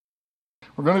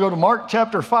We're going to go to Mark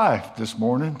chapter 5 this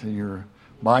morning, to your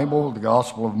Bible, the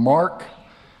Gospel of Mark,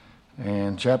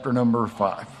 and chapter number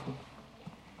 5.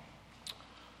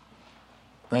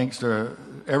 Thanks to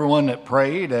everyone that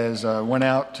prayed as I went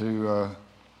out to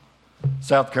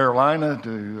South Carolina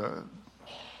to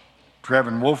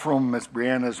Trevin Wolfram, Miss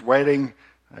Brianna's wedding.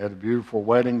 I had a beautiful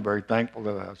wedding. Very thankful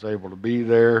that I was able to be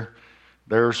there.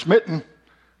 They're smitten.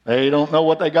 They don't know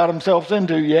what they got themselves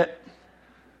into yet.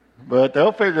 But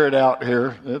they'll figure it out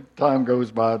here. As time goes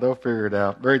by, they'll figure it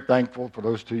out. Very thankful for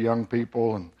those two young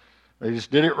people, and they just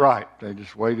did it right. They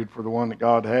just waited for the one that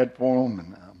God had for them,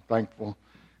 and I'm thankful.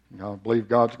 I believe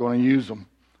God's going to use them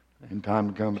in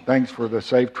time to come. But thanks for the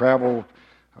safe travel.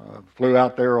 Flew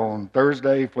out there on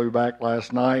Thursday, flew back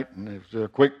last night, and it was a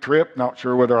quick trip. Not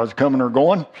sure whether I was coming or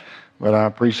going, but I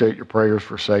appreciate your prayers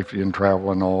for safety and travel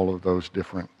and all of those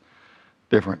different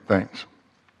things.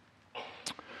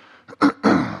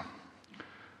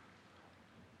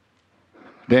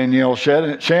 Danielle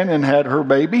Shannon had her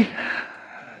baby.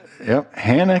 Yep,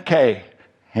 Hannah Kay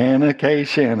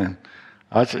Shannon.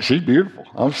 I said, she's beautiful.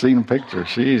 I've seen a picture.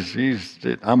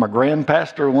 I'm a grand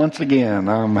pastor once again.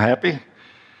 I'm happy.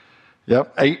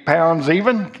 Yep, 8 pounds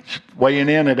even, weighing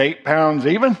in at 8 pounds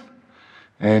even,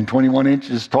 and 21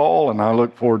 inches tall, and I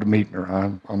look forward to meeting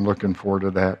her. I'm looking forward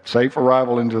to that. Safe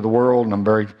arrival into the world, and I'm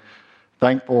very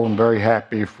thankful and very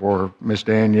happy for Miss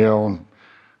Danielle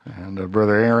and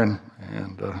Brother Aaron,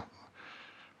 and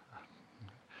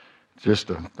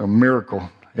just a miracle,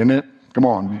 isn't it? Come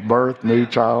on, birth, new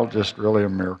child, just really a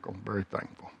miracle. Very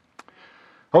thankful.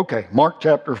 Okay, Mark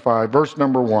chapter 5, verse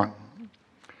number 1.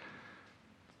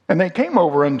 And they came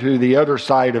over unto the other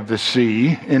side of the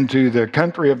sea, into the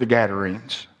country of the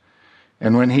Gadarenes.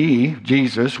 And when he,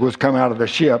 Jesus, was come out of the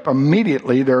ship,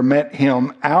 immediately there met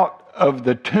him out of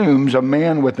the tombs a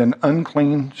man with an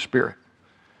unclean spirit,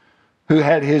 who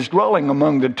had his dwelling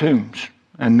among the tombs,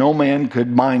 and no man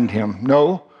could bind him,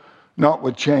 no, not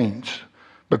with chains,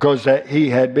 because that he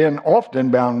had been often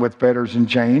bound with fetters and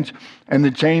chains, and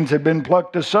the chains had been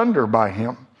plucked asunder by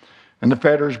him, and the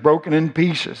fetters broken in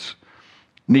pieces.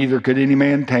 Neither could any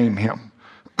man tame him.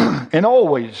 And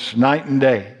always, night and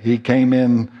day, he came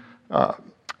in,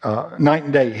 night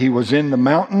and day, he was in the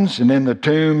mountains and in the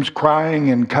tombs, crying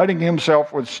and cutting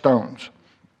himself with stones.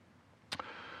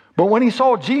 But when he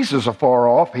saw Jesus afar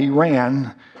off, he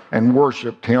ran and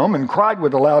worshipped him and cried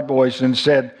with a loud voice and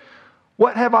said,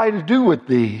 What have I to do with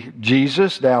thee,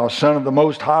 Jesus, thou Son of the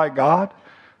Most High God?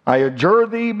 I adjure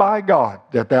thee by God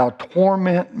that thou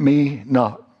torment me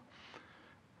not.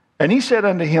 And he said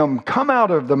unto him, Come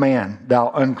out of the man, thou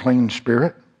unclean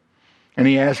spirit. And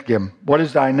he asked him, What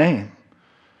is thy name?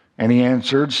 And he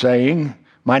answered, saying,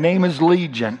 My name is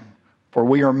Legion, for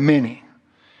we are many.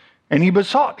 And he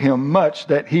besought him much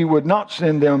that he would not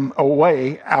send them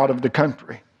away out of the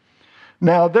country.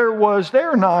 Now there was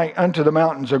there nigh unto the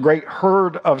mountains a great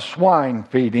herd of swine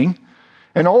feeding,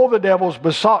 and all the devils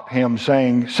besought him,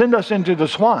 saying, Send us into the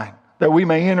swine, that we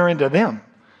may enter into them.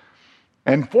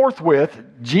 And forthwith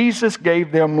Jesus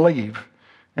gave them leave,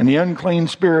 and the unclean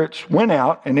spirits went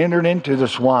out and entered into the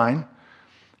swine,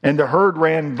 and the herd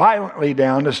ran violently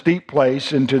down a steep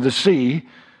place into the sea.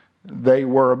 They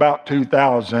were about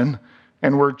 2,000,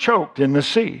 and were choked in the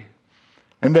sea.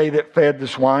 And they that fed the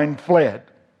swine fled,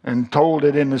 and told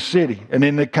it in the city and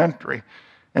in the country.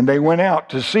 And they went out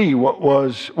to see what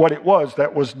it was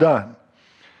that was done.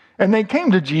 And they came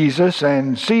to Jesus,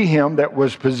 and see him that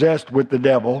was possessed with the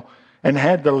devil, and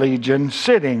had the legion,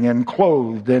 sitting and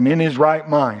clothed and in his right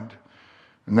mind.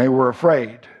 And they were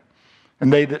afraid.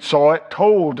 And they that saw it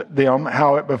told them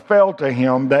how it befell to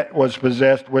him that was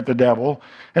possessed with the devil,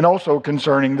 and also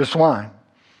concerning the swine.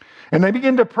 And they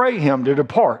began to pray him to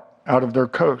depart out of their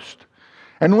coast.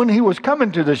 And when he was come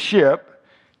into the ship,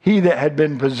 he that had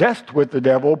been possessed with the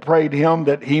devil prayed him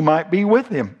that he might be with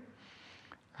him.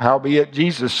 Howbeit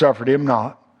Jesus suffered him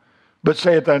not, but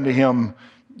saith unto him,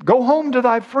 Go home to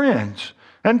thy friends,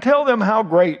 and tell them how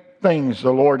great things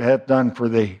the Lord hath done for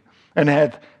thee, and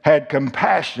hath had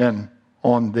compassion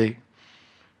on thee.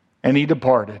 And he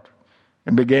departed,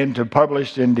 and began to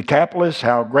publish in Decapolis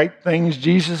how great things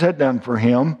Jesus had done for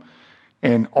him,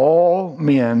 and all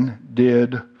men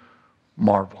did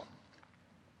marvel.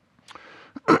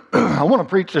 I want to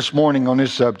preach this morning on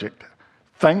this subject,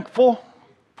 thankful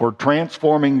for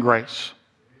transforming grace.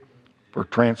 For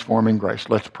transforming grace.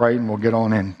 Let's pray and we'll get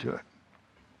on into it.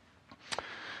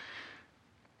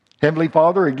 Heavenly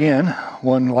Father, again,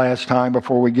 one last time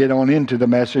before we get on into the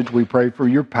message, we pray for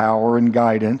your power and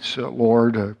guidance,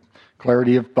 Lord,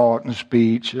 clarity of thought and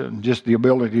speech, and just the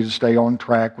ability to stay on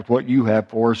track with what you have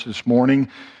for us this morning,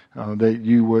 that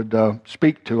you would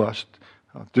speak to us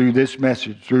through this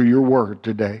message, through your word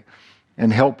today,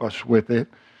 and help us with it.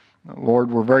 Lord,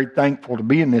 we're very thankful to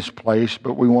be in this place,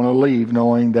 but we want to leave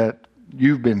knowing that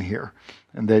you've been here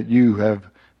and that you have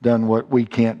done what we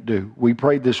can't do. We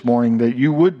prayed this morning that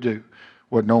you would do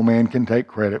what no man can take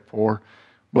credit for.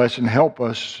 Bless and help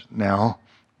us now.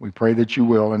 We pray that you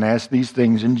will and ask these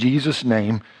things in Jesus'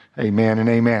 name. Amen and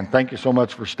amen. Thank you so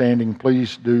much for standing.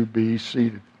 Please do be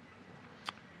seated.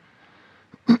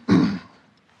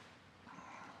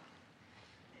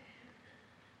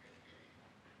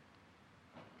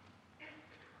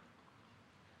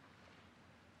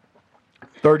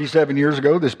 37 years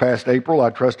ago, this past April,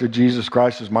 I trusted Jesus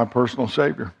Christ as my personal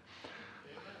Savior.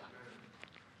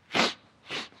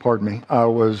 Pardon me. I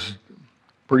was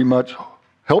pretty much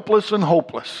helpless and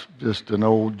hopeless, just an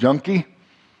old junkie.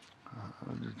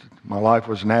 My life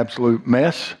was an absolute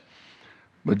mess,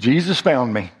 but Jesus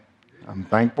found me. I'm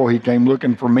thankful He came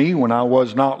looking for me when I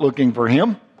was not looking for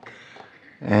Him.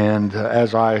 And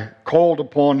as I called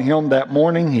upon Him that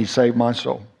morning, He saved my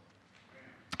soul.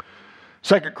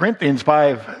 2 Corinthians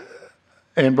 5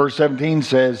 and verse 17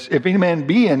 says, if any man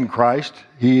be in Christ,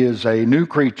 he is a new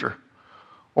creature.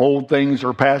 Old things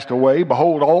are passed away.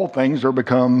 Behold, all things are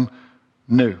become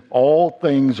new. All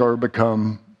things are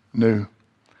become new.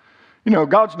 You know,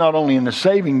 God's not only in the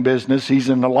saving business, He's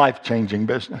in the life-changing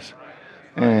business.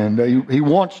 And He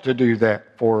wants to do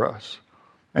that for us.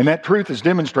 And that truth is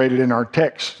demonstrated in our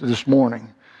text this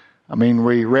morning. I mean,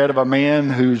 we read of a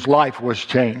man whose life was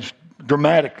changed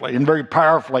dramatically and very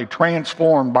powerfully,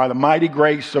 transformed by the mighty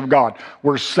grace of God.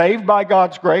 We're saved by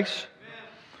God's grace.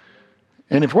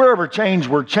 And if we're ever changed,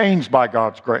 we're changed by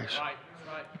God's grace.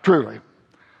 Truly.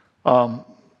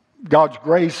 God's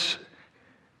grace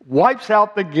wipes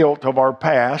out the guilt of our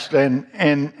past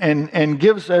and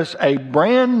gives us a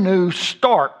brand new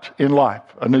start in life.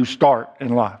 A new start in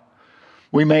life.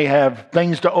 We may have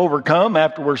things to overcome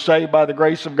after we're saved by the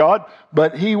grace of God,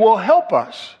 but He will help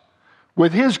us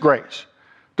with His grace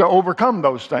to overcome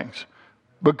those things.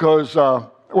 Because,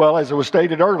 as it was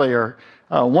stated earlier,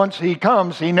 once He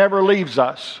comes, He never leaves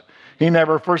us. He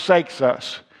never forsakes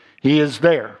us. He is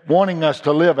there, wanting us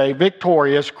to live a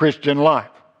victorious Christian life.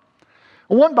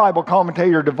 One Bible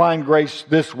commentator defined grace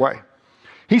this way.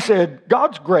 He said,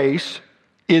 God's grace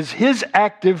is His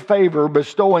active favor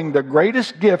bestowing the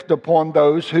greatest gift upon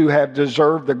those who have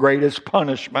deserved the greatest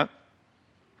punishment.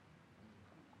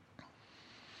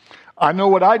 I know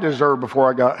what I deserved before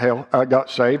I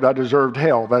got saved. I deserved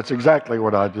hell. That's exactly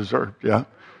what I deserved, yeah.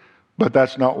 But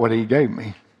that's not what He gave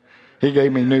me. He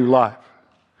gave me new life.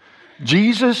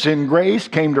 Jesus in grace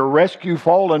came to rescue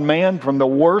fallen man from the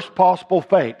worst possible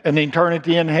fate, an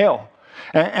eternity in hell.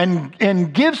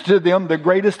 And gives to them the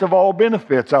greatest of all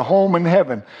benefits, a home in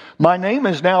heaven. My name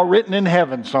is now written in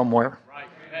heaven somewhere.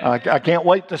 I can't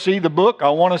wait to see the book. I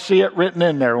want to see it written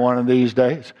in there one of these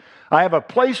days. I have a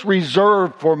place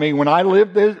reserved for me when I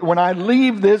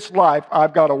leave this life.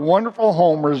 I've got a wonderful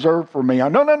home reserved for me.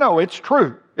 No, it's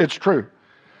true. It's true.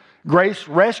 Grace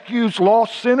rescues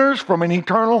lost sinners from an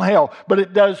eternal hell, but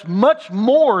it does much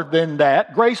more than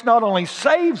that. Grace not only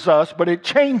saves us, but it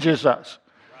changes us.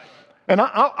 And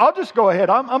I'll just go ahead.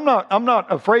 I'm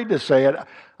not afraid to say it.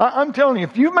 I'm telling you,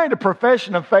 if you've made a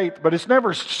profession of faith, but it's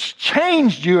never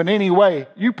changed you in any way,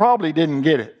 you probably didn't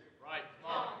get it.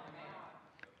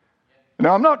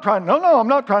 Now, I'm not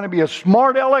trying to be a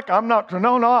smart aleck. I'm not.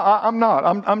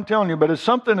 I'm telling you, but it's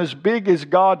something as big as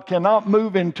God cannot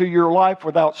move into your life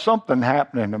without something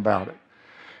happening about it.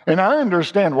 And I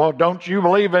understand, well, don't you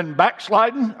believe in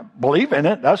backsliding? Believe in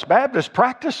it. Us Baptists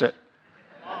practice it.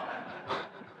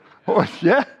 Well,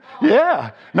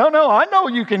 yeah. No, I know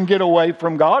you can get away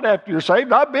from God after you're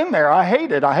saved. I've been there. I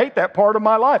hate it. I hate that part of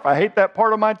my life. I hate that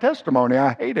part of my testimony.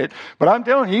 I hate it. But I'm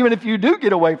telling you, even if you do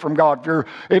get away from God,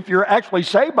 if you're actually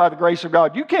saved by the grace of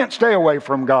God, you can't stay away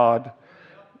from God.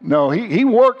 No, He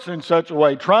works in such a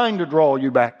way, trying to draw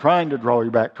you back, trying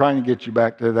to get you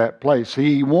back to that place.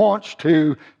 He wants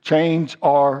to change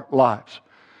our lives.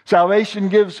 Salvation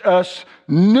gives us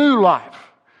new life.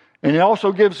 And it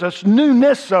also gives us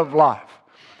newness of life.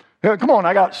 Come on,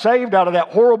 I got saved out of that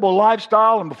horrible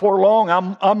lifestyle, and before long,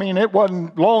 it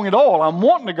wasn't long at all. I'm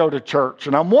wanting to go to church,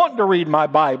 and I'm wanting to read my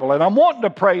Bible, and I'm wanting to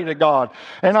pray to God.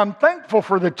 And I'm thankful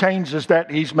for the changes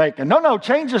that He's making. No,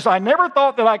 changes I never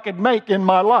thought that I could make in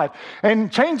my life.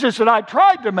 And changes that I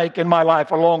tried to make in my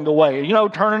life along the way. You know,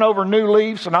 turning over new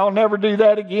leaves, and I'll never do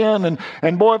that again.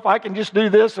 And boy, if I can just do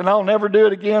this, and I'll never do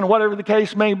it again, whatever the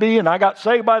case may be. And I got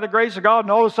saved by the grace of God, and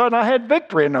all of a sudden I had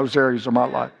victory in those areas of my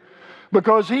life.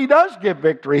 Because He does give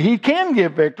victory. He can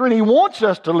give victory, and He wants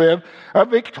us to live a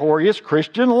victorious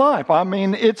Christian life. I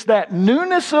mean, it's that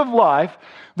newness of life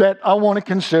that I want to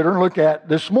consider and look at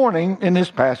this morning in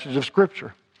this passage of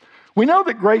Scripture. We know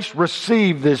that Grace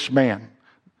received this man.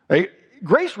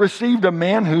 Grace received a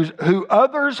man who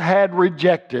others had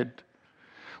rejected.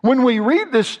 When we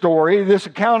read this story, this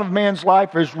account of man's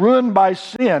life is ruined by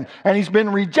sin, and he's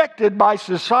been rejected by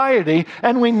society,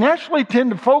 and we naturally tend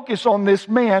to focus on this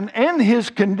man and his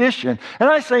condition. And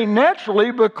I say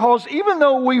naturally because even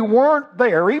though we weren't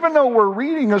there, even though we're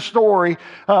reading a story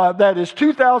that is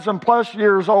 2,000 plus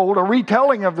years old, a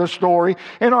retelling of the story,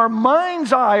 in our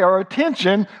mind's eye, our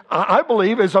attention, I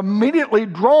believe, is immediately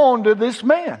drawn to this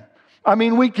man. I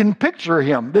mean, we can picture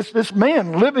him, this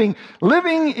man living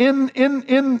in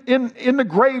the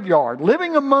graveyard,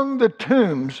 living among the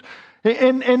tombs,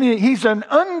 and he's an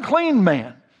unclean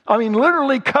man. I mean,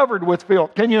 literally covered with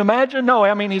filth. Can you imagine? No,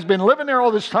 I mean, he's been living there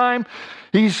all this time.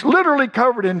 He's literally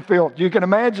covered in filth. You can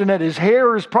imagine that his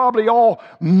hair is probably all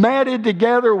matted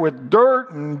together with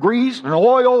dirt and grease and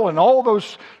oil and all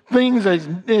those things.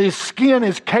 His skin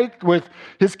is caked with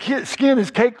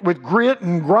grit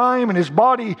and grime, and his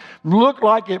body looked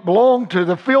like it belonged to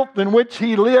the filth in which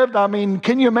he lived. I mean,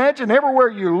 can you imagine? Everywhere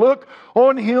you look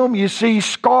on him, you see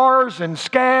scars and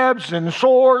scabs and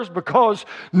sores, because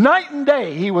night and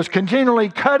day he was continually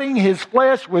cutting his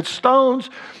flesh with stones,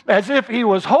 as if he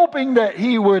was hoping that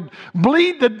he would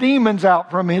bleed the demons out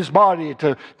from his body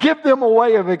to give them a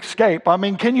way of escape. I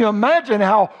mean, can you imagine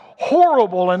how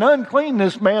horrible and unclean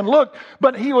this man looked?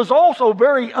 But he was also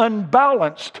very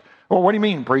unbalanced. Well, what do you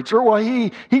mean, preacher? Well,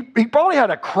 he probably had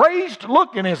a crazed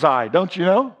look in his eye, don't you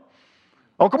know?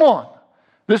 Oh, come on.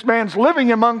 This man's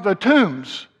living among the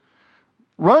tombs,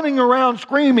 running around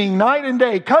screaming night and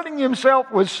day, cutting himself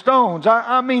with stones.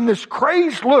 I mean, this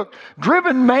crazed look,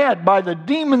 driven mad by the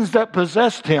demons that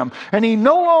possessed him. And he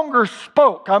no longer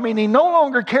spoke. I mean, he no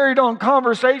longer carried on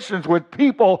conversations with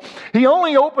people. He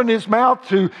only opened his mouth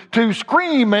to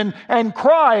scream and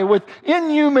cry with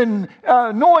inhuman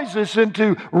noises, and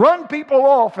to run people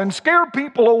off and scare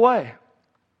people away.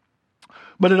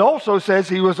 But it also says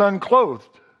he was unclothed.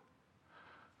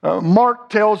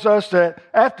 Mark tells us that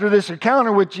after this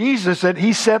encounter with Jesus, that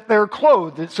he sat there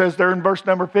clothed. It says there in verse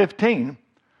number 15.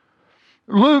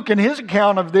 Luke, in his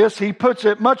account of this, he puts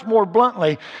it much more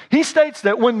bluntly. He states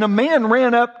that when the man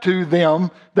ran up to them,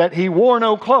 that he wore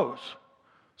no clothes.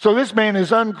 So this man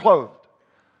is unclothed,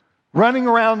 running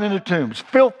around in the tombs,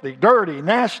 filthy, dirty,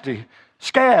 nasty,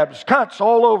 scabs, cuts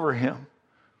all over him.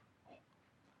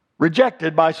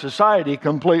 Rejected by society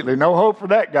completely. No hope for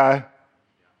that guy.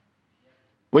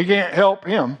 We can't help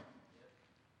him.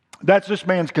 That's this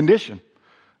man's condition.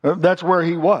 That's where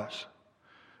he was.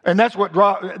 And that's what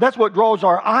draws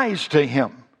our eyes to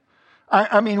him.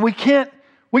 I mean, we can't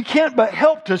but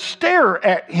help to stare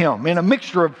at him in a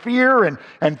mixture of fear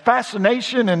and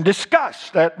fascination and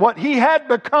disgust at what he had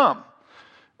become.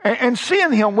 And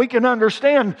seeing him, we can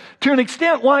understand to an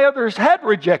extent why others had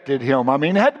rejected him. I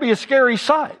mean, it had to be a scary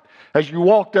sight. As you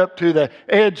walked up to the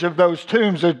edge of those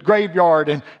tombs, the graveyard,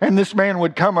 and this man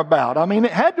would come about. I mean,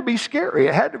 it had to be scary.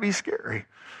 It had to be scary.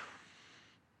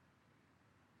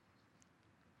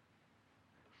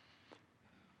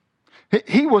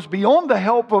 He was beyond the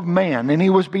help of man, and he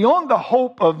was beyond the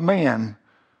hope of man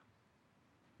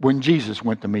when Jesus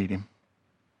went to meet him.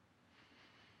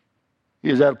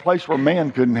 He was at a place where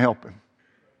man couldn't help him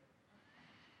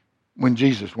when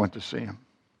Jesus went to see him.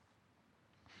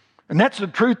 And that's the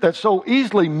truth that's so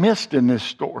easily missed in this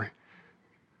story.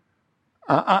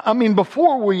 I mean,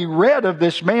 before we read of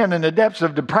this man in the depths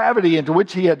of depravity into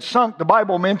which he had sunk, the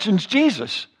Bible mentions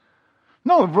Jesus.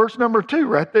 No, verse number 2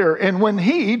 right there. And when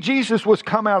Jesus, was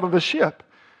come out of the ship,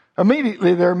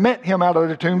 immediately there met him out of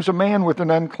the tombs a man with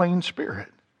an unclean spirit.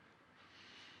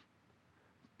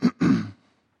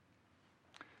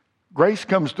 Grace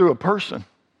comes through a person.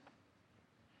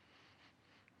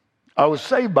 I was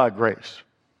saved by grace.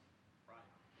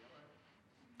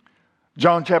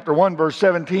 John chapter 1 verse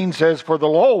 17 says, "For the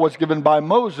law was given by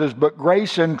Moses, but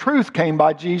grace and truth came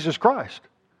by Jesus Christ."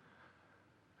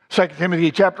 2 Timothy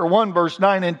chapter 1 verse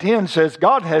 9 and 10 says,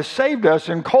 "God has saved us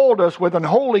and called us with an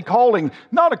holy calling,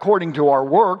 not according to our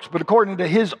works, but according to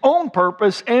his own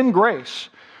purpose and grace,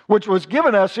 which was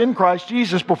given us in Christ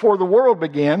Jesus before the world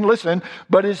began," listen,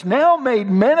 "but is now made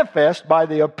manifest by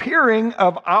the appearing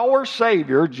of our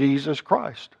Savior, Jesus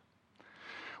Christ."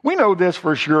 We know this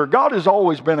for sure. God has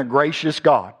always been a gracious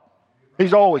God.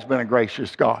 He's always been a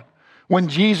gracious God. When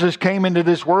Jesus came into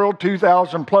this world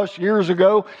 2,000 plus years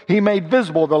ago, he made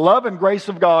visible the love and grace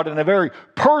of God in a very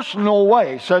personal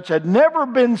way, such had never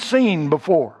been seen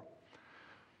before.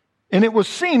 And it was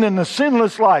seen in the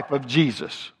sinless life of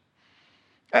Jesus,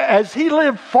 as he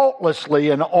lived faultlessly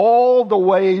in all the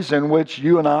ways in which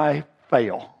you and I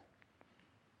fail.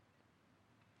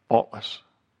 Faultless.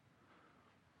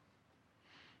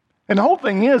 And the whole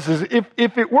thing is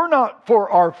if it were not for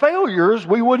our failures,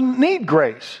 we wouldn't need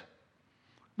grace.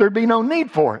 There'd be no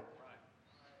need for it.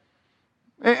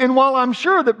 And while I'm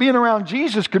sure that being around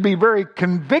Jesus could be very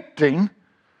convicting,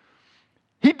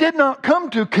 He did not come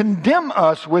to condemn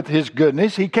us with His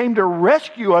goodness. He came to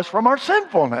rescue us from our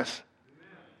sinfulness.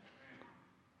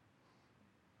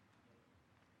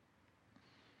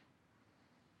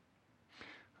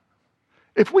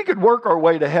 If we could work our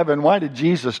way to heaven, why did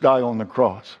Jesus die on the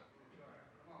cross?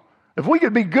 If we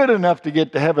could be good enough to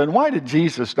get to heaven, why did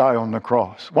Jesus die on the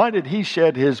cross? Why did He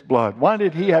shed His blood? Why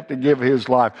did He have to give His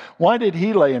life? Why did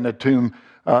He lay in a tomb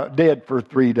dead for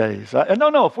 3 days? I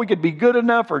don't know if we could be good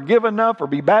enough or give enough or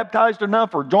be baptized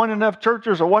enough or join enough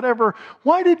churches or whatever.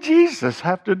 Why did Jesus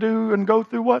have to do and go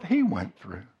through what He went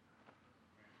through?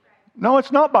 No,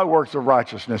 it's not by works of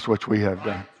righteousness which we have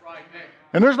done.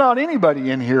 And there's not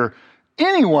anybody in here,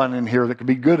 anyone in here that could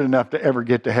be good enough to ever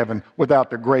get to heaven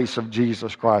without the grace of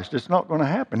Jesus Christ. It's not going to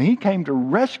happen. He came to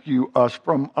rescue us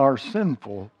from our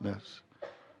sinfulness.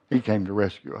 He came to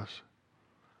rescue us.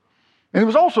 And it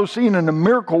was also seen in the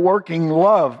miracle-working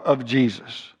love of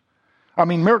Jesus. I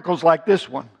mean, miracles like this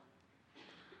one.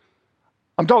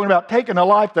 I'm talking about taking a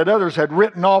life that others had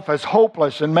written off as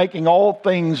hopeless and making all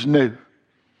things new.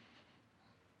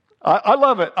 I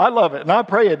love it. I love it. And I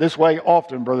pray it this way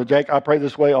often, Brother Jake. I pray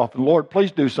this way often. Lord,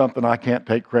 please do something I can't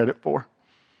take credit for.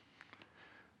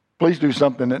 Please do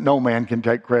something that no man can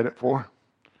take credit for.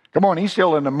 Come on, He's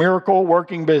still in the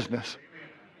miracle-working business.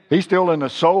 He's still in the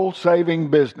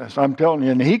soul-saving business. I'm telling you,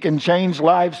 and He can change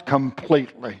lives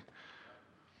completely.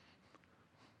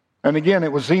 And again,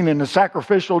 it was seen in the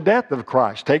sacrificial death of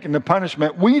Christ, taking the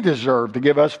punishment we deserve to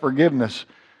give us forgiveness,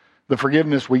 the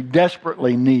forgiveness we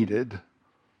desperately needed.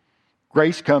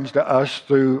 Grace comes to us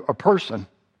through a person.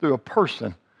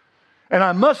 And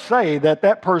I must say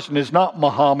that person is not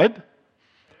Muhammad.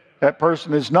 That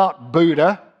person is not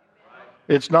Buddha.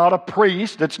 It's not a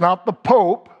priest. It's not the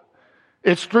Pope.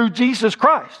 It's through Jesus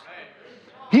Christ.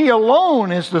 He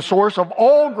alone is the source of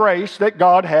all grace that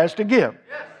God has to give.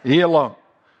 He alone.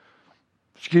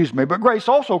 Excuse me. But grace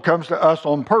also comes to us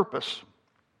on purpose.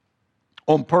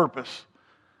 On purpose.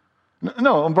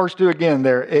 No, in verse 2 again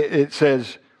there, it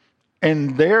says,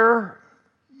 and there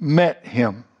met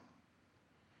Him.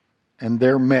 And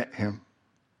there met Him.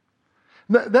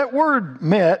 That word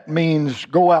met means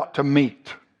go out to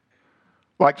meet.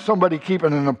 Like somebody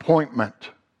keeping an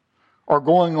appointment. Or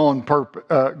going on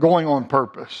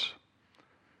purpose.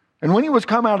 And when He was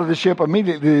come out of the ship,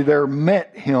 immediately there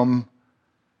met Him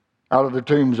out of the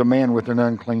tombs a man with an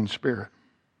unclean spirit.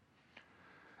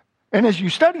 And as you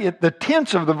study it, the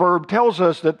tense of the verb tells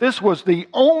us that this was the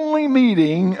only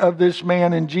meeting of this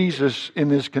man and Jesus in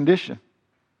this condition.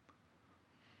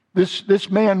 This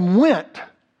man went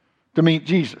to meet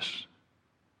Jesus.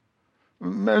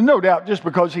 No doubt just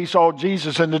because he saw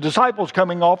Jesus and the disciples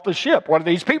coming off the ship. What are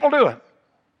these people doing?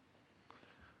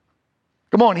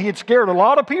 Come on, he had scared a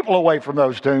lot of people away from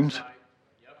those tombs.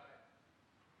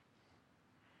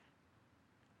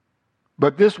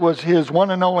 But this was his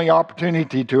one and only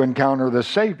opportunity to encounter the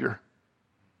Savior.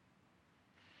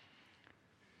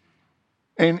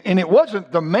 And it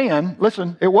wasn't the man,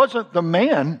 listen, it wasn't the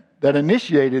man that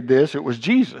initiated this, it was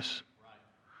Jesus.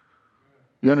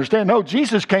 You understand? No,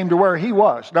 Jesus came to where he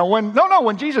was. Now,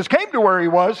 when Jesus came to where he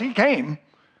was, he came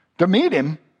to meet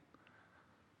him.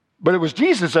 But it was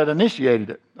Jesus that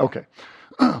initiated it. Okay.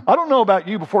 I don't know about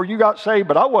you before you got saved,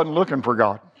 but I wasn't looking for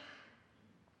God.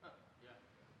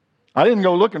 I didn't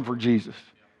go looking for Jesus.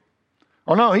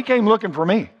 Oh, no, He came looking for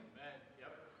me.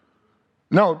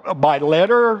 No, by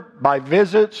letter, by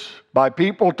visits, by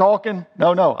people talking.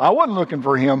 No, I wasn't looking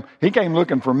for Him. He came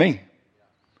looking for me.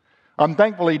 I'm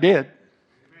thankful He did.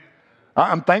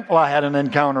 I'm thankful I had an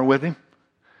encounter with Him.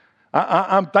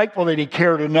 I'm thankful that He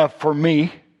cared enough for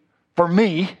me. For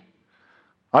me.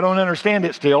 I don't understand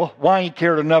it still, why He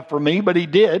cared enough for me, but He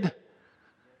did.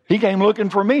 He came looking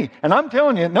for me. And I'm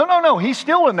telling you, no, He's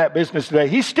still in that business today.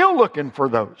 He's still looking for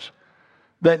those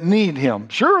that need Him.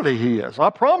 Surely He is. I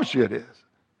promise you it is.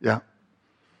 Yeah.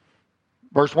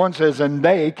 Verse 1 says, and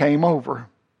they came over.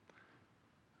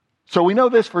 So we know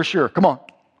this for sure. Come on.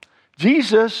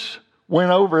 Jesus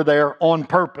went over there on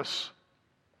purpose.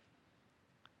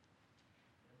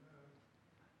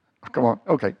 Come on.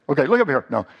 Okay. Look up here.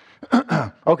 No.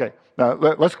 Okay. Now,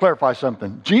 let's clarify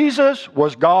something. Jesus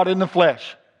was God in the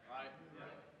flesh.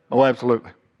 Oh,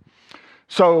 absolutely.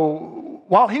 So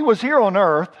while He was here on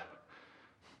earth,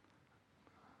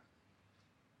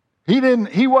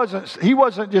 He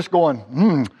wasn't just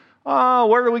going,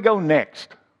 where do we go next?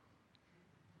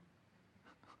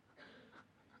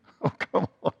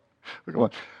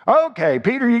 Okay,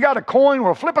 Peter, you got a coin?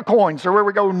 Well, flip a coin. So where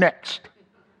we go next?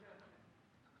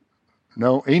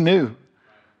 No, he knew.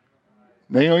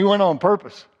 He went on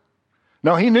purpose.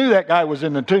 No, he knew that guy was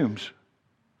in the tombs.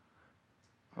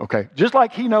 Okay, just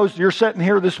like he knows you're sitting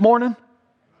here this morning.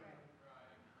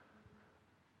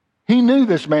 He knew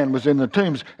this man was in the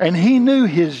tombs, and he knew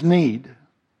his need.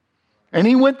 And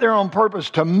he went there on purpose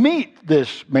to meet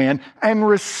this man and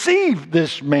receive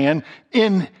this man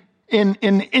in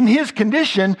his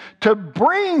condition to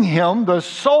bring him the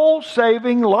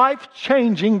soul-saving,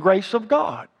 life-changing grace of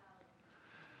God.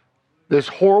 This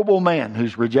horrible man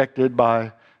who's rejected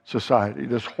by society.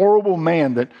 This horrible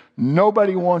man that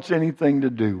nobody wants anything to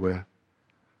do with.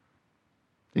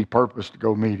 He purposed to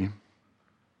go meet him.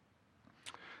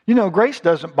 You know, grace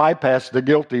doesn't bypass the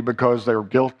guilty because they're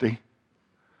guilty.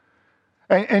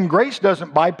 And grace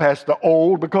doesn't bypass the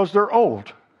old because they're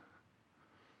old.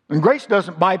 And grace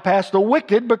doesn't bypass the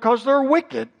wicked because they're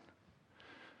wicked.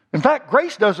 In fact,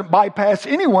 grace doesn't bypass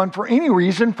anyone for any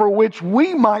reason for which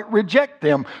we might reject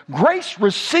them. Grace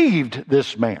received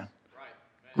this man.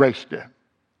 Grace did.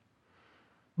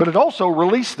 But it also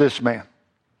released this man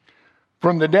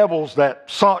from the devils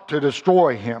that sought to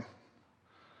destroy him.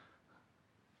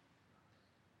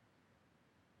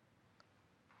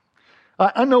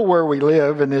 I know where we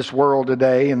live in this world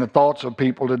today and the thoughts of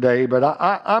people today, but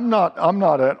I'm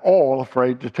not at all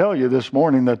afraid to tell you this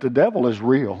morning that the devil is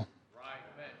real.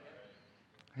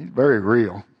 He's very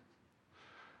real.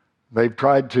 They've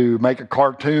tried to make a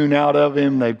cartoon out of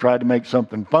him. They've tried to make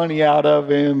something funny out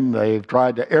of him. They've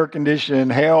tried to air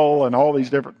condition hell and all these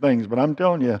different things. But I'm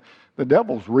telling you, the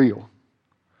devil's real.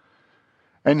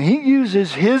 And he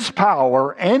uses his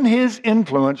power and his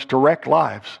influence to wreck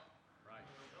lives.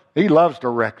 He loves to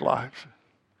wreck lives.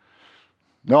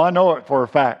 No, I know it for a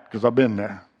fact because I've been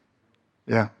there.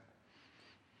 Yeah.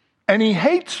 And he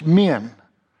hates men.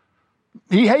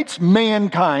 He hates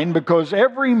mankind because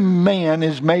every man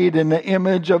is made in the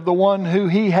image of the one who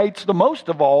he hates the most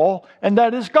of all, and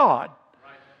that is God.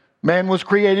 Man was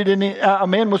created in a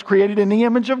man was created in the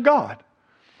image of God.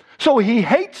 So he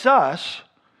hates us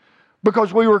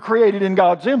because we were created in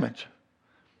God's image.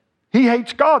 He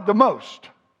hates God the most.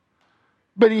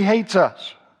 But he hates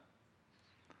us.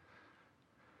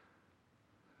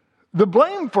 The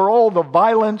blame for all the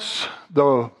violence,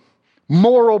 the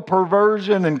moral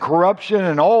perversion and corruption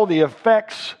and all the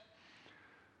effects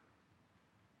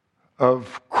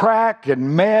of crack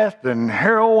and meth and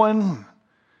heroin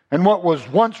and what was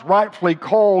once rightfully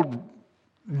called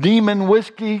demon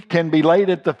whiskey can be laid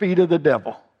at the feet of the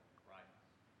devil.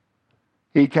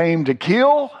 He came to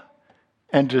kill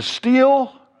and to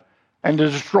steal and to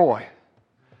destroy.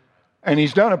 And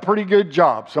he's done a pretty good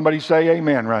job. Somebody say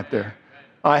amen right there.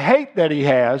 I hate that he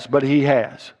has, but he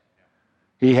has.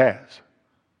 He has.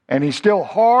 And he's still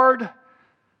hard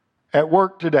at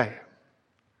work today.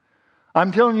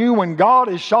 I'm telling you, when God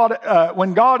is shut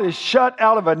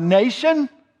out of a nation,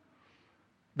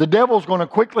 the devil's going to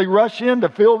quickly rush in to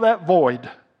fill that void.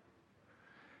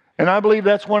 And I believe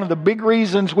that's one of the big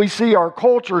reasons we see our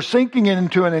culture sinking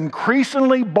into an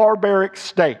increasingly barbaric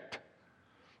state.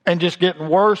 And just getting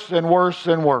worse and worse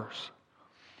and worse.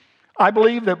 I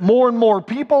believe that more and more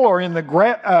people are in the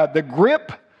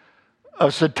grip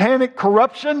of satanic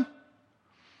corruption.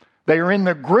 They are in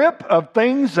the grip of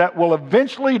things that will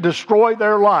eventually destroy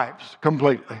their lives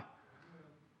completely.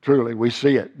 Truly, we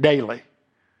see it daily.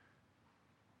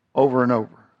 Over and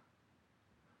over.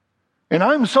 And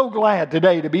I'm so glad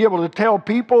today to be able to tell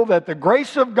people that the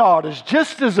grace of God is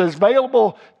just as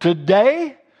available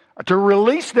today to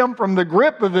release them from the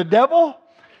grip of the devil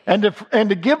and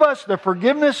to give us the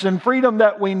forgiveness and freedom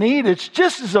that we need. It's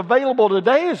just as available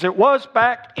today as it was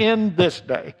back in this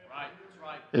day.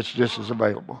 It's just as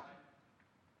available.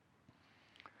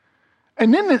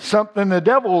 And then it's something the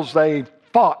devils, they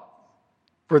fought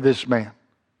for this man.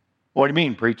 What do you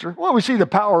mean, preacher? Well, we see the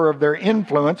power of their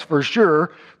influence for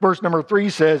sure. Verse number 3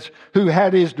 says, who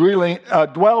had his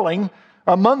dwelling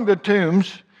among the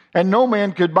tombs, and no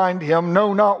man could bind him,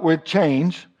 no, not with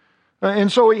chains.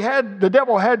 And so the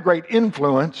devil had great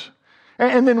influence.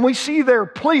 And then we see their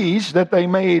pleas that they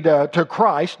made to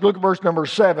Christ. Look at verse number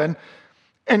 7.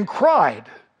 And cried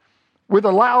with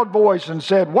a loud voice and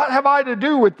said, what have I to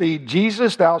do with thee,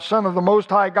 Jesus, thou Son of the Most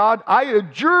High God? I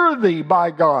adjure thee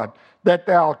by God that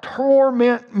thou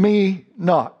torment me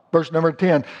not. Verse number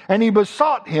 10. And he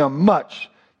besought him much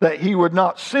that he would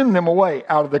not send them away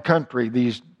out of the country,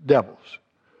 these devils.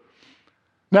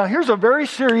 Now, here's a very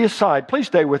serious side. Please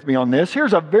stay with me on this.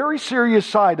 Here's a very serious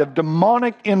side of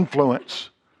demonic influence.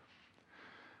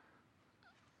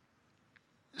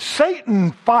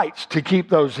 Satan fights to keep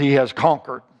those he has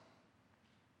conquered.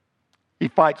 He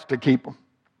fights to keep them.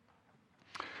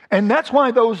 And that's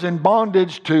why those in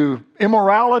bondage to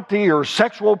immorality or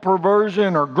sexual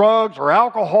perversion or drugs or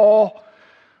alcohol,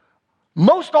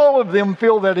 most all of them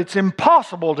feel that it's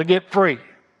impossible to get free.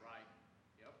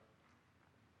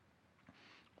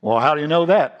 Well, how do you know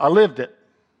that? I lived it.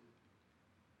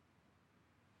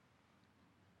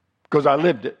 Because I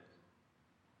lived it.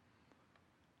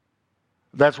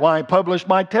 That's why I published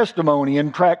my testimony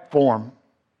in tract form.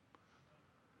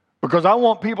 Because I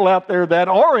want people out there that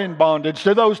are in bondage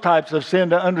to those types of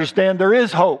sin to understand there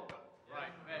is hope.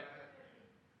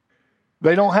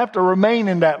 They don't have to remain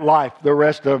in that life the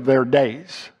rest of their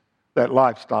days, that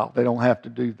lifestyle. They don't have to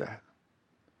do that.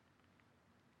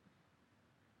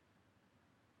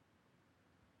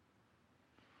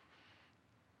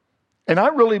 And I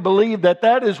really believe that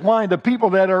that is why the people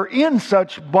that are in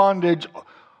such bondage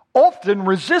often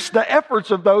resist the efforts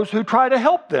of those who try to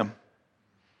help them.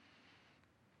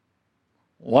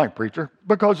 Why, preacher?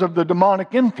 Because of the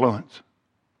demonic influence.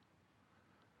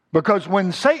 Because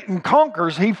when Satan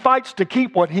conquers, he fights to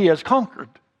keep what he has conquered.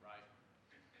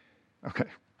 Okay.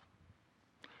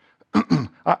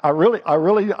 I really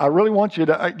want you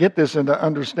to get this and to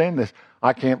understand this.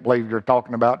 I can't believe you're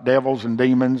talking about devils and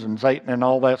demons and Satan and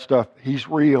all that stuff. He's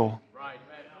real.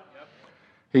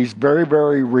 He's very,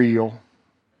 very real.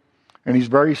 And he's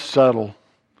very subtle.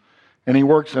 And he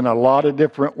works in a lot of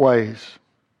different ways.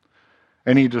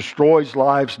 And he destroys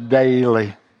lives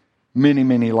daily. Many,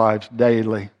 many lives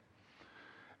daily.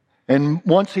 And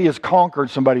once he has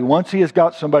conquered somebody, once he has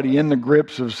got somebody in the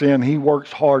grips of sin, he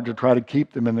works hard to try to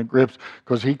keep them in the grips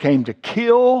because he came to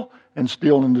kill and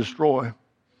steal and destroy.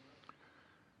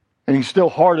 And he's still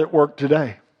hard at work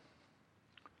today.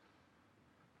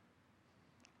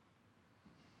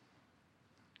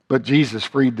 But Jesus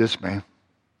freed this man.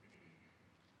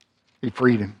 He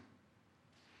freed him.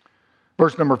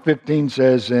 Verse number 15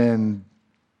 says, And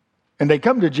they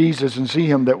come to Jesus and see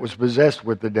him that was possessed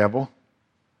with the devil,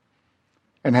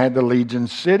 and had the legion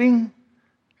sitting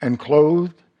and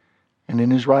clothed and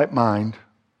in his right mind,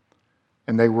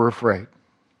 and they were afraid.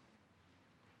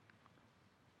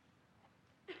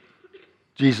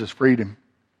 Jesus freed him.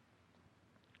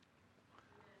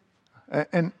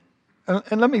 And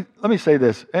let me say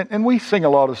this, and we sing a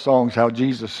lot of songs how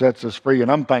Jesus sets us free,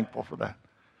 and I'm thankful for that.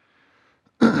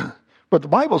 But the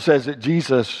Bible says that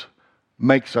Jesus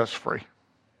makes us free.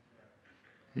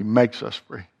 He makes us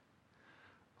free.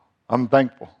 I'm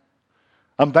thankful.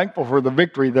 I'm thankful for the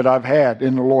victory that I've had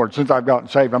in the Lord since I've gotten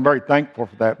saved. I'm very thankful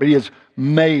for that. But He has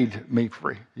made me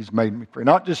free. He's made me free.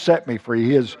 Not just set me free.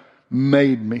 He has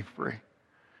made me free.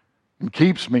 And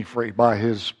keeps me free by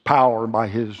His power and by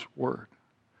His word.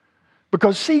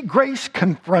 Because see, grace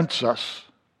confronts us.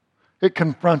 It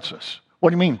confronts us. What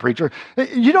do you mean, preacher?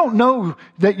 You don't know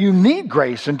that you need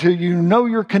grace until you know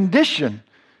your condition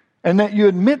and that you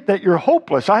admit that you're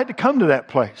hopeless. I had to come to that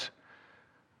place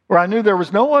where I knew there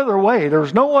was no other way. There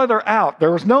was no other out. There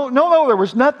was there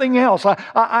was nothing else.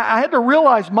 I had to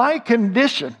realize my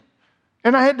condition.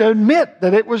 And I had to admit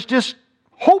that it was just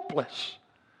hopeless.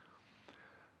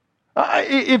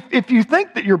 If you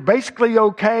think that you're basically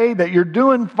okay, that you're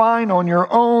doing fine on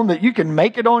your own, that you can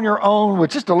make it on your own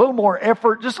with just a little more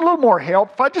effort, just a little more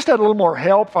help, if I just had a little more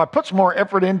help, if I put some more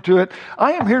effort into it,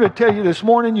 I am here to tell you this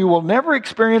morning, you will never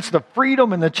experience the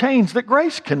freedom and the change that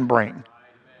grace can bring.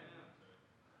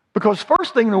 Because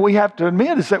first thing that we have to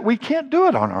admit is that we can't do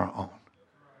it on our own.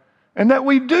 And that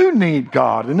we do need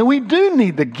God. And that we do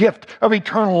need the gift of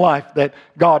eternal life that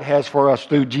God has for us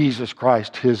through Jesus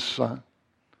Christ, His Son.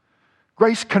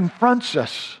 Grace confronts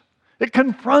us. It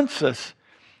confronts us.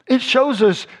 It shows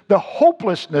us the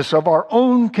hopelessness of our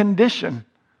own condition.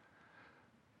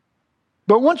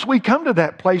 But once we come to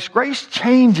that place, grace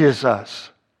changes us.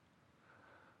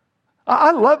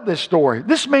 I love this story.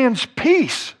 This man's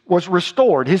peace was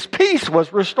restored. His peace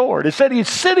was restored. It said he's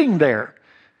sitting there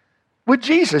with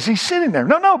Jesus. He's sitting there.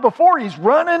 No, before he's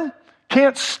running,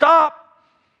 can't stop.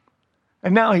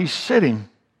 And now he's sitting.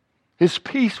 His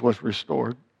peace was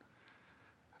restored.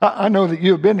 I know that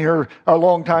you've been here a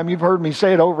long time. You've heard me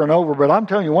say it over and over, but I'm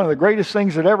telling you, one of the greatest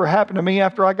things that ever happened to me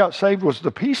after I got saved was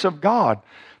the peace of God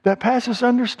that passes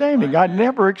understanding. I'd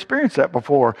never experienced that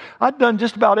before. I'd done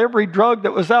just about every drug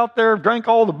that was out there, drank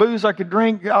all the booze I could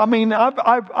drink. I mean, I'm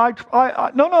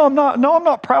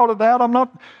not proud of that.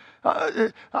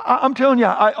 I'm telling you,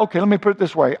 okay, let me put it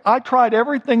this way. I tried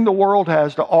everything the world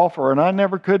has to offer, and I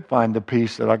never could find the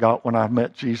peace that I got when I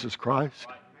met Jesus Christ.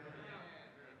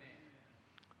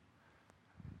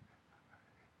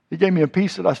 He gave me a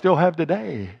peace that I still have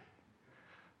today.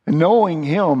 And knowing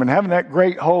Him and having that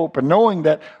great hope and knowing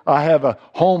that I have a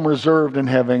home reserved in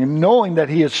heaven and knowing that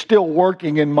He is still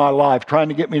working in my life, trying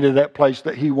to get me to that place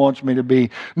that He wants me to be.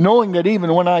 Knowing that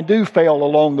even when I do fail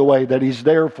along the way, that He's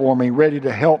there for me, ready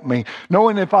to help me.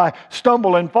 Knowing if I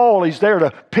stumble and fall, He's there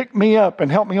to pick me up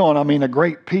and help me on. I mean, a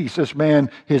great peace. This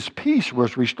man, his peace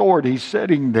was restored. He's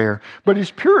sitting there. But his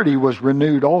purity was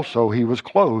renewed also. He was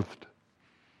clothed.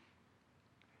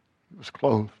 He was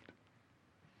clothed.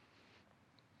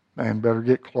 Man, better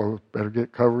get clothed, better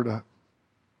get covered up.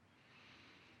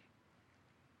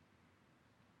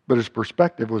 But his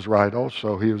perspective was right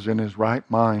also. He was in his right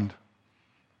mind.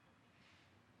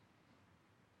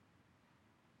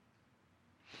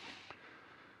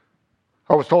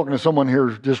 I was talking to someone here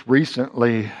just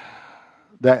recently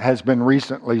that has been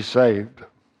recently saved.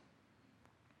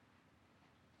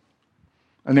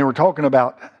 And they were talking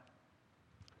about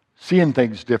seeing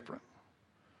things different.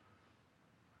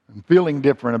 And feeling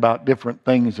different about different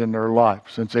things in their life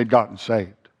since they'd gotten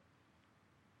saved.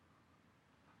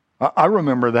 I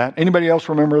remember that. Anybody else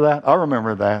remember that? I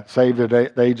remember that. Saved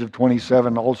at the age of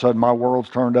 27, all of a sudden my world's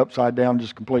turned upside down,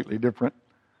 just completely different.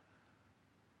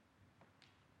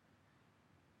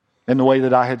 And the way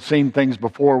that I had seen things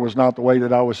before was not the way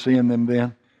that I was seeing them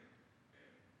then.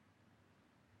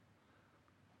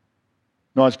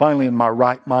 No, I was finally in my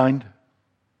right mind.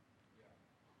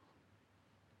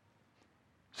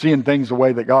 Seeing things the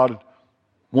way that God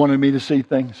wanted me to see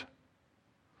things.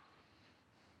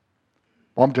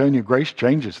 Well, I'm telling you, grace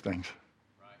changes things.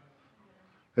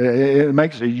 It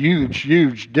makes a huge,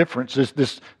 huge difference.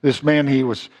 This man, he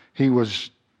was.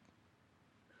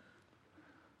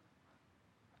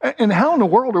 And how in the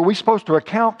world are we supposed to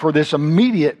account for this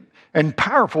immediate and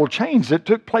powerful change that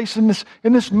took place in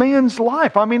this man's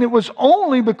life? I mean, it was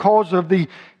only because of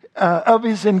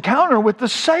his encounter with the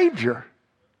Savior.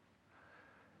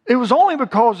 It was only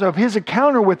because of his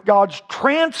encounter with God's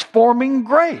transforming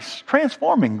grace.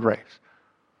 Transforming grace.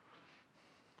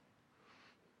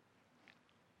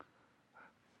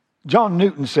 John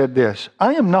Newton said this,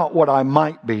 "I am not what I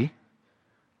might be.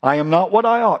 I am not what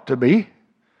I ought to be.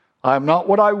 I am not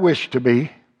what I wish to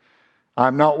be. I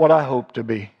am not what I hope to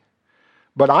be.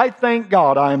 But I thank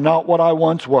God I am not what I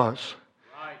once was.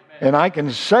 And I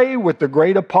can say with the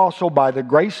great apostle, by the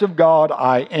grace of God,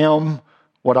 I am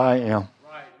what I am."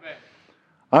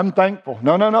 I'm thankful.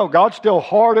 No. God's still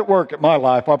hard at work at my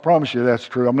life. I promise you that's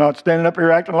true. I'm not standing up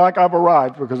here acting like I've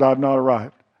arrived because I've not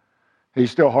arrived.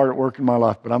 He's still hard at work in my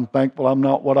life, but I'm thankful I'm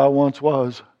not what I once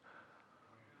was.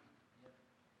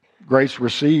 Grace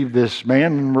received this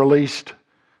man and released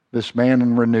this man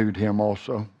and renewed him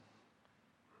also.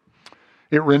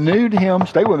 It renewed him,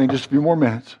 stay with me just a few more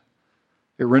minutes.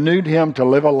 It renewed him to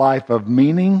live a life of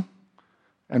meaning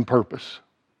and purpose.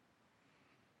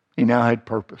 He now had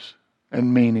purpose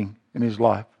and meaning in his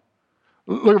life.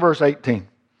 Look at verse 18.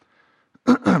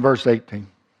 Verse 18.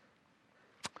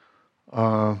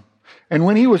 And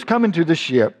when he was coming to the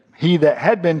ship, he that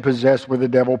had been possessed with the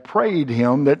devil prayed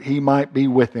him that he might be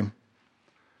with him.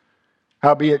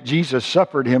 Howbeit Jesus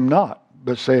suffered him not,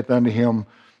 but saith unto him,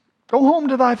 Go home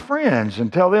to thy friends,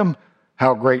 and tell them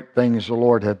how great things the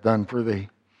Lord hath done for thee,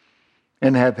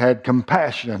 and hath had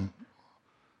compassion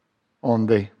on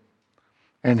thee.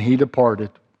 And he departed,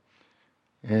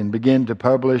 and began to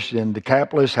publish in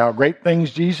Decapolis how great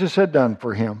things Jesus had done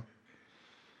for him.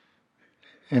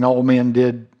 And all men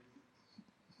did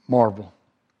marvel.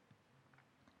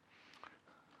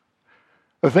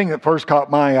 The thing that first caught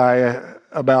my eye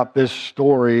about this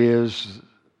story is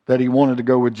that he wanted to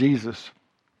go with Jesus.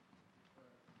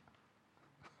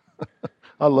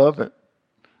 I love it.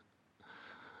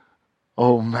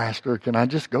 Oh, Master, can I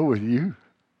just go with you?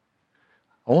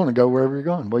 I want to go wherever you're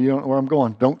going. Well, you don't know where I'm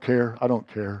going. Don't care. I don't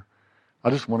care. I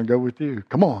just want to go with you.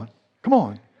 Come on. Come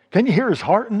on. Can you hear his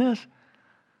heart in this?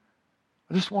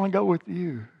 I just want to go with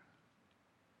you.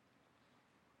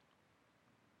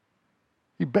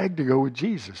 He begged to go with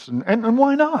Jesus. And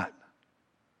why not?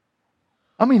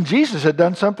 I mean, Jesus had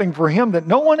done something for him that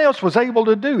no one else was able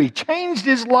to do. He changed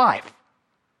his life.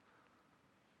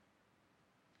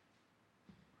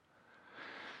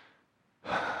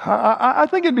 I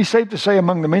think it'd be safe to say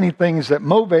among the many things that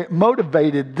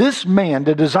motivated this man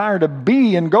to desire to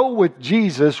be and go with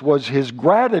Jesus was his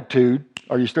gratitude.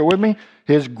 Are you still with me?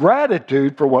 His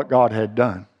gratitude for what God had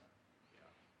done.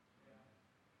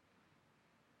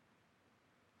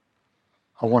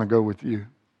 I want to go with you.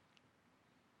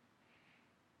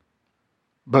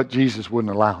 But Jesus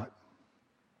wouldn't allow it.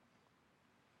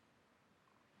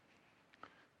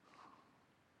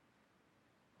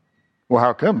 Well,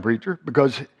 how come, preacher?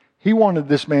 Because he wanted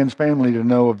this man's family to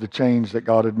know of the change that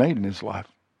God had made in his life.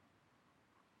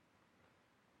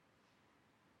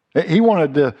 He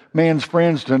wanted the man's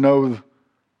friends to know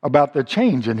about the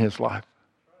change in his life.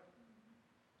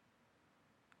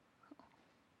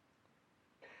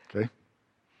 Okay?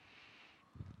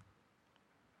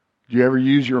 Do you ever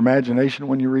use your imagination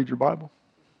when you read your Bible?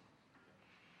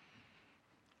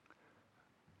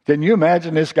 Can you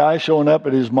imagine this guy showing up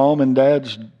at his mom and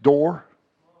dad's door?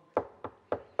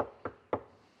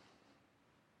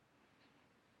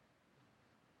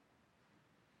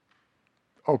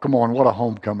 Oh, come on, what a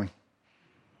homecoming.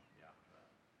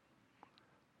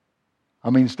 I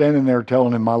mean, standing there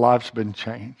telling him my life's been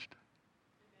changed.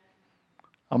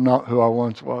 I'm not who I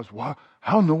once was. Why?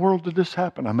 How in the world did this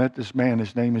happen? I met this man.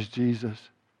 His name is Jesus.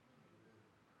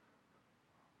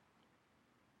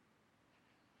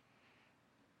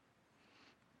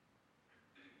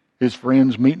 His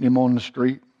friends meeting him on the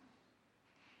street.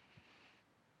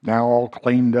 Now all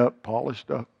cleaned up,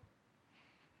 polished up.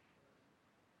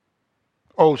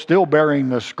 Oh, still bearing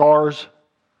the scars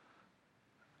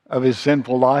of his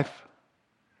sinful life.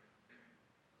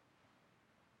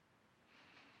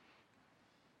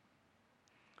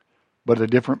 But a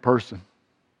different person.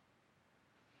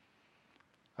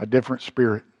 A different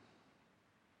spirit.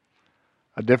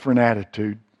 A different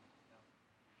attitude.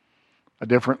 A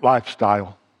different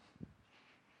lifestyle.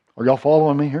 Are y'all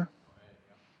following me here?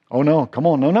 Oh no, come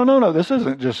on. No. This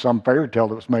isn't just some fairy tale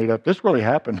that was made up. This really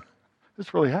happened.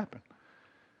 This really happened.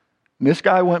 And this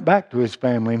guy went back to his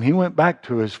family and he went back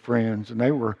to his friends and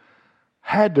they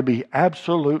had to be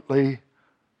absolutely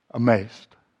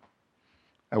amazed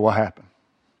at what happened.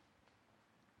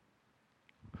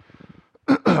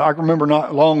 I remember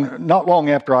not long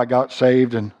after I got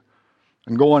saved and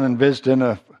going and visiting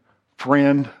a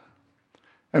friend,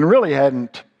 and really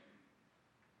hadn't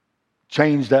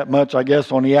changed that much, I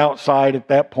guess, on the outside at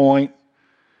that point.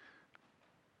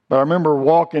 But I remember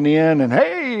walking in and,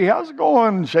 hey, how's it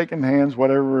going? Shaking hands,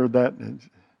 whatever that is.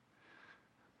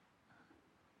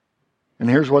 And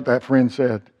here's what that friend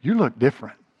said: "You look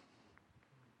different."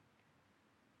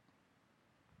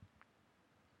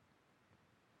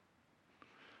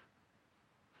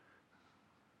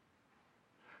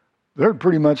 There had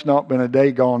pretty much not been a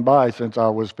day gone by since I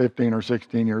was 15 or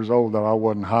 16 years old that I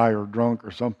wasn't high or drunk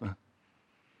or something.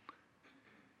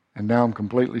 And now I'm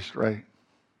completely straight.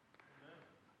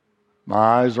 My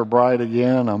eyes are bright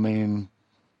again. I mean,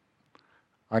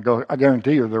 I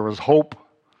guarantee you there was hope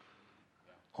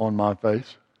on my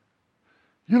face.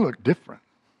 You look different.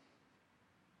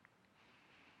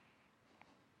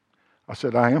 I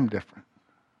said, I am different.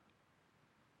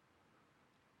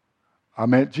 I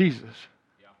met Jesus.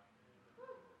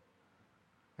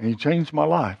 And He changed my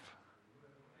life.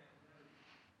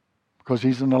 Because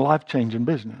He's in the life-changing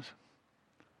business.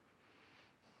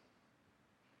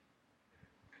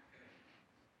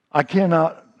 I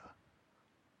cannot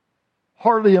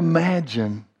hardly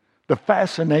imagine the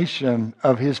fascination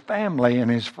of His family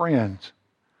and His friends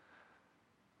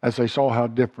as they saw how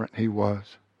different He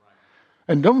was.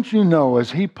 And don't you know,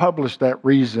 as He published that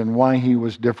reason why He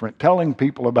was different, telling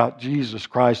people about Jesus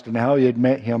Christ and how He had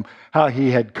met Him, how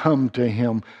He had come to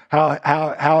him,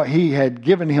 how He had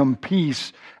given him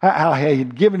peace, how He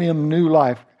had given him new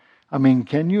life. I mean,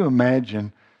 can you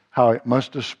imagine how it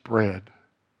must have spread?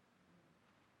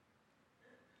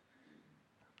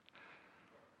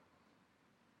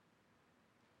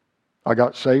 I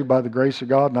got saved by the grace of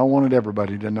God, and I wanted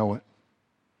everybody to know it.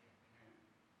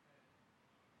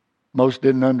 Most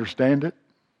didn't understand it.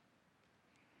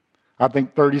 I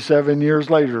think 37 years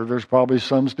later, there's probably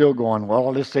some still going,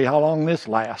 well, let's see how long this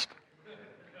lasts.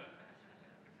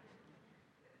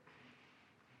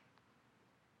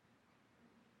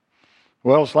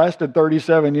 Well, it's lasted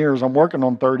 37 years. I'm working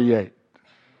on 38.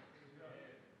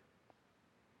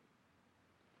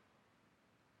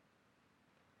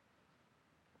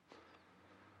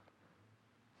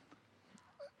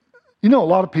 You know, a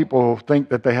lot of people think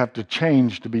that they have to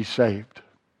change to be saved.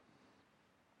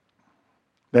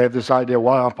 They have this idea,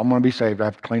 well, if I'm going to be saved, I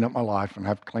have to clean up my life and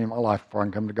have to clean my life before I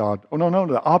can come to God. Oh, no,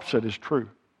 the opposite is true.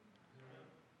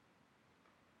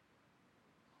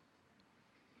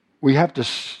 We have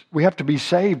to be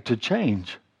saved to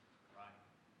change.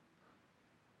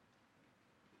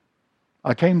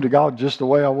 I came to God just the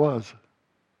way I was.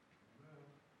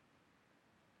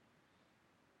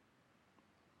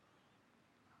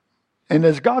 And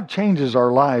as God changes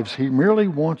our lives, He merely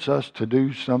wants us to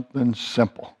do something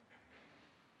simple.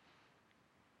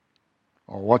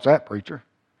 Oh, what's that, preacher?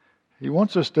 He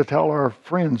wants us to tell our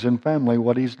friends and family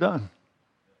what He's done.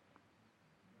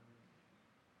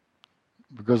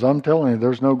 Because I'm telling you,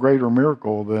 there's no greater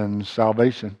miracle than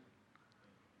salvation.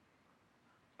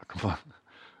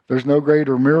 There's no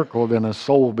greater miracle than a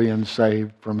soul being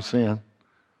saved from sin.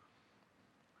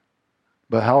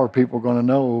 But how are people going to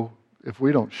know if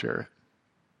we don't share it?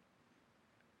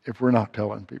 If we're not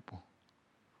telling people?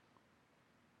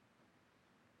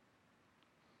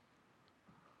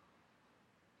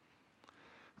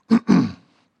 I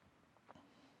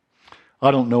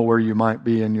don't know where you might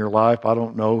be in your life. I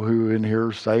don't know who in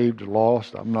here is saved or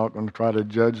lost. I'm not going to try to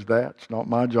judge that. It's not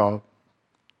my job.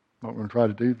 I'm not going to try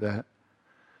to do that.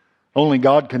 Only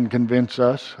God can convince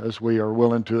us, as we are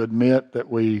willing to admit that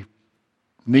we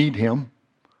need Him.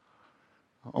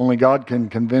 Only God can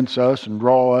convince us and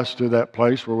draw us to that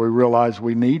place where we realize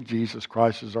we need Jesus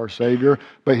Christ as our Savior.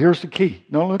 But here's the key.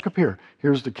 No, look up here.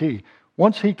 Here's the key.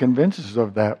 Once He convinces us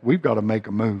of that, we've got to make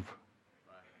a move.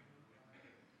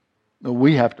 No,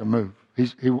 we have to move.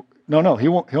 He'll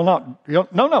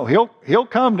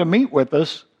come to meet with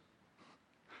us,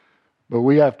 but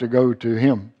we have to go to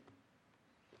Him,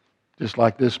 just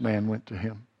like this man went to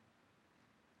Him,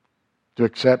 to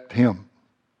accept Him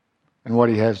and what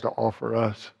He has to offer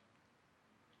us.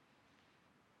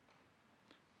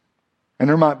 And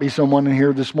there might be someone in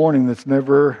here this morning that's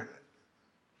never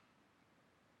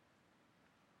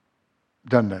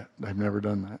done that. They've never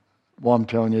done that. Well, I'm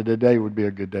telling you, today would be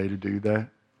a good day to do that.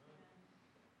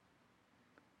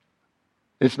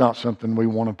 It's not something we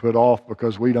want to put off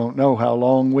because we don't know how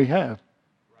long we have.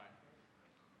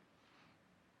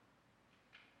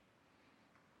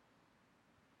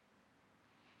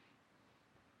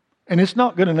 And it's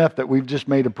not good enough that we've just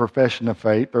made a profession of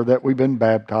faith or that we've been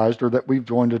baptized or that we've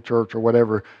joined a church or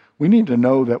whatever. We need to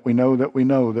know that we know that we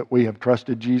know that we have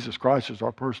trusted Jesus Christ as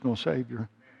our personal Savior.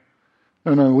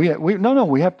 We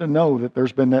have to know that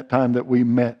there's been that time that we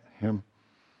met Him.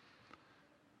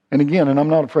 And again, and I'm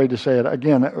not afraid to say it,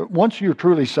 again, once you're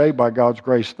truly saved by God's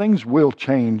grace, things will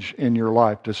change in your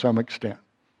life to some extent.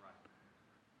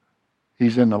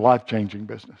 He's in the life-changing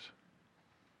business.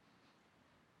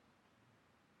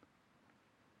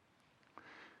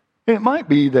 It might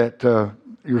be that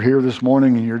you're here this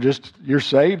morning and you're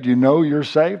saved. You know you're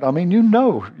saved. I mean, you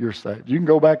know you're saved. You can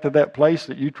go back to that place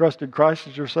that you trusted Christ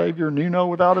as your Savior, and you know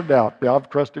without a doubt, yeah, I've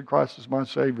trusted Christ as my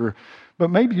Savior. But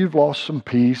maybe you've lost some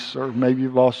peace, or maybe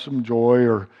you've lost some joy,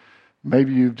 or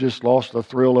maybe you've just lost the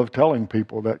thrill of telling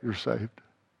people that you're saved.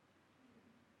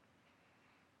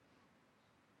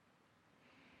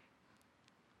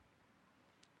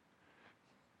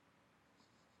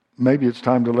 Maybe it's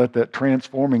time to let that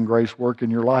transforming grace work in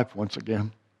your life once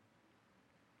again.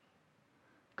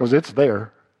 Because it's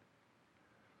there.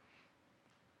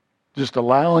 Just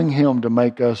allowing Him to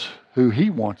make us who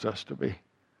He wants us to be,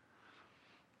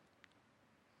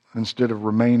 instead of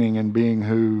remaining and being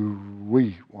who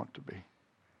we want to be.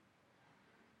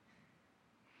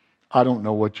 I don't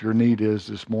know what your need is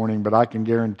this morning, but I can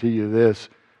guarantee you this.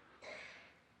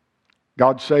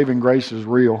 God's saving grace is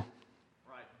real.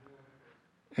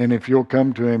 And if you'll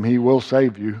come to Him, He will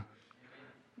save you.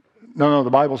 No, the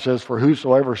Bible says, for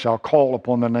whosoever shall call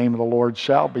upon the name of the Lord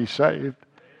shall be saved.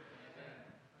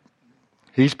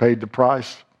 He's paid the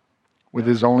price with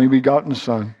His only begotten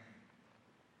Son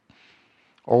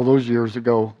all those years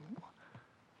ago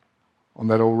on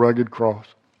that old rugged cross.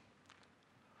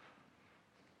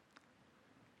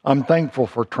 I'm thankful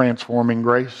for transforming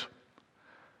grace.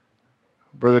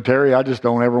 Brother Terry, I just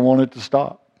don't ever want it to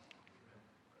stop.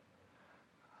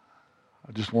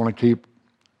 I just want to keep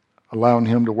allowing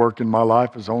Him to work in my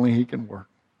life as only He can work.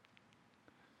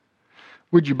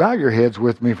 Would you bow your heads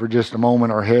with me for just a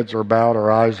moment? Our heads are bowed, our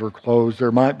eyes are closed.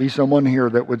 There might be someone here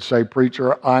that would say,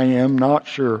 preacher, I am not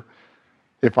sure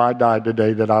if I died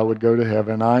today that I would go to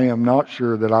heaven. I am not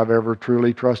sure that I've ever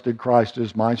truly trusted Christ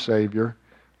as my Savior.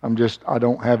 I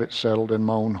don't have it settled in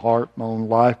my own heart, my own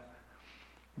life.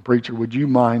 Preacher, would you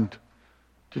mind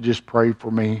to just pray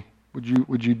for me?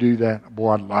 Would you do that?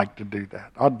 Boy, I'd like to do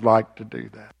that. I'd like to do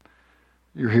that.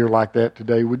 You're here like that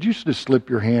today. Would you just slip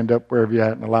your hand up wherever you're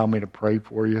at and allow me to pray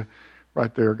for you?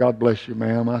 Right there. God bless you,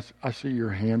 ma'am. I see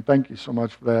your hand. Thank you so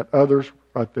much for that. Others,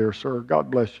 right there, sir.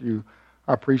 God bless you.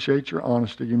 I appreciate your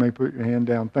honesty. You may put your hand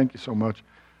down. Thank you so much.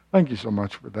 Thank you so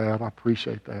much for that. I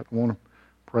appreciate that. I want to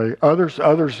pray.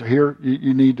 Others here,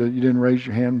 you didn't raise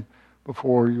your hand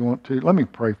before you want to. Let me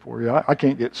pray for you. I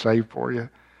can't get saved for you,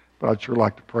 but I'd sure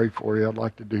like to pray for you. I'd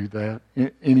like to do that.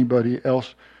 Anybody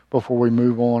else before we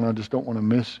move on? I just don't want to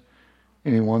miss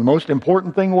anyone. The most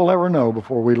important thing we'll ever know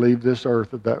before we leave this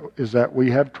earth is that we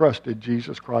have trusted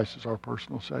Jesus Christ as our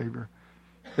personal Savior.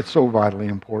 It's so vitally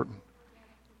important.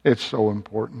 It's so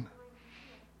important.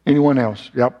 Anyone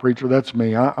else? Yep, preacher, that's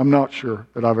me. I'm not sure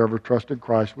that I've ever trusted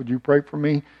Christ. Would you pray for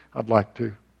me? I'd like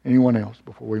to. Anyone else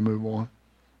before we move on?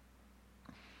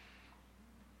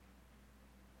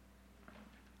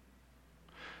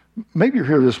 Maybe you're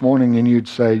here this morning and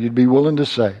you'd be willing to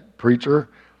say, preacher,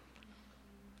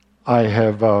 I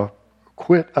have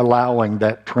quit allowing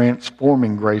that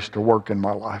transforming grace to work in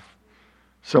my life.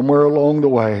 Somewhere along the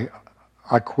way,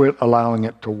 I quit allowing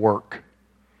it to work.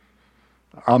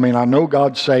 I mean, I know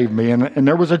God saved me, and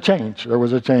there was a change. There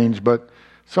was a change, but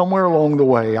somewhere along the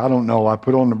way, I don't know, I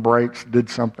put on the brakes, did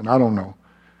something, I don't know.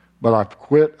 But I've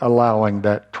quit allowing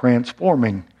that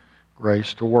transforming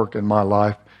grace to work in my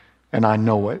life, and I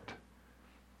know it.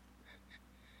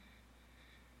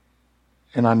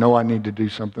 And I know I need to do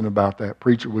something about that.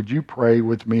 Preacher, would you pray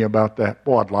with me about that?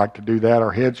 Boy, I'd like to do that.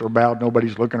 Our heads are bowed.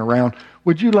 Nobody's looking around.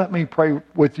 Would you let me pray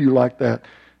with you like that?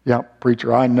 Yeah,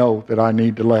 preacher, I know that I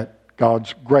need to let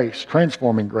God's grace,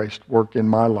 transforming grace, work in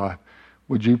my life.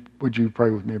 Would you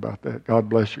pray with me about that? God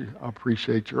bless you. I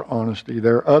appreciate your honesty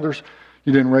there. Others,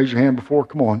 you didn't raise your hand before.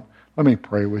 Come on. Let me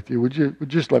pray with you. Would you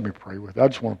just let me pray with you? I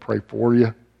just want to pray for you.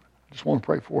 I just want to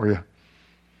pray for you.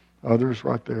 Others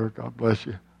right there. God bless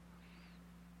you.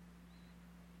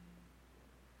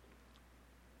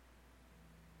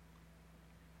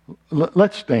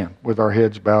 Let's stand with our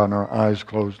heads bowed and our eyes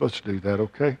closed. Let's do that,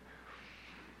 okay?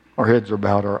 Our heads are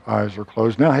bowed, our eyes are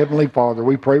closed. Now, Heavenly Father,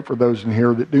 we pray for those in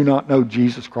here that do not know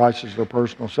Jesus Christ as their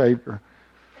personal Savior.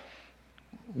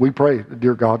 We pray,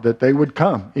 dear God, that they would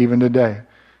come even today,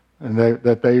 and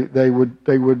that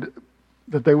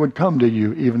they would come to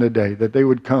you even today, that they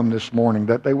would come this morning,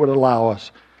 that they would allow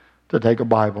us to take a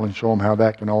Bible and show them how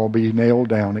that can all be nailed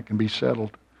down, it can be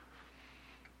settled.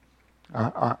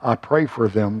 I pray for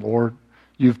them, Lord.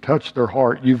 You've touched their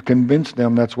heart. You've convinced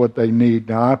them that's what they need.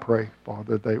 Now I pray,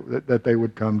 Father, that they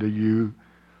would come to you.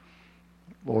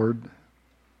 Lord,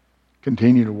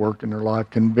 continue to work in their life.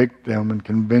 Convict them and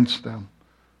convince them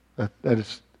that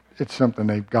it's something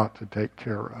they've got to take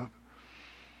care of.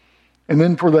 And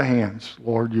then for the hands,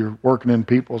 Lord, you're working in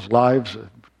people's lives,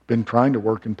 been trying to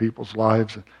work in people's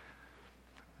lives, and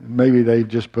maybe they've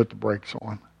just put the brakes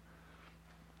on.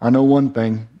 I know one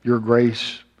thing, your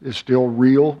grace is still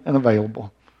real and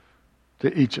available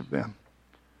to each of them.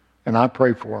 And I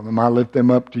pray for them. I lift them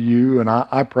up to you, and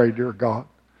I pray, dear God,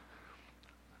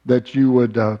 that you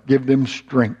would give them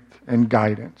strength and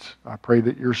guidance. I pray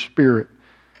that your Spirit,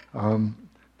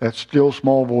 that still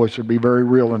small voice, would be very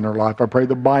real in their life. I pray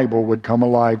the Bible would come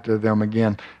alive to them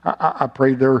again. I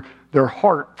pray their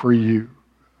heart for you,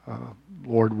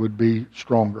 Lord, would be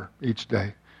stronger each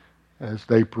day as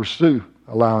they pursue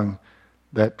allowing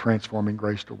that transforming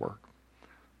grace to work.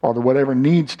 Father, whatever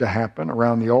needs to happen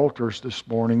around the altars this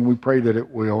morning, we pray that it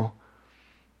will.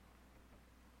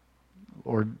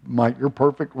 Lord, might your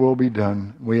perfect will be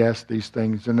done. We ask these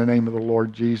things in the name of the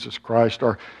Lord Jesus Christ.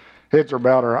 Our heads are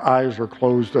bowed, our eyes are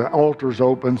closed, the altar's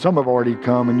open. Some have already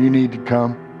come, and you need to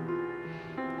come.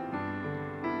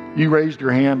 You raised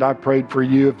your hand, I prayed for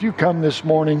you. If you come this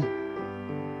morning,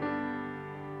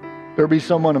 there'll be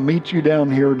someone to meet you down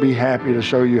here and be happy to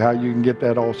show you how you can get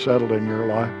that all settled in your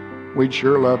life. We'd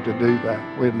sure love to do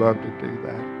that. We'd love to do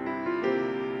that.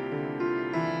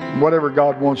 And whatever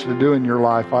God wants to do in your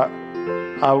life, I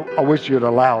wish you'd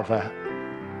allow that.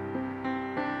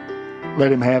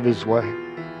 Let him have his way.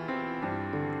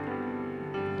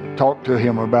 Talk to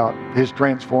him about his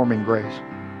transforming grace.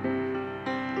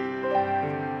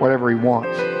 Whatever he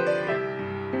wants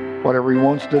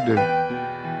to do.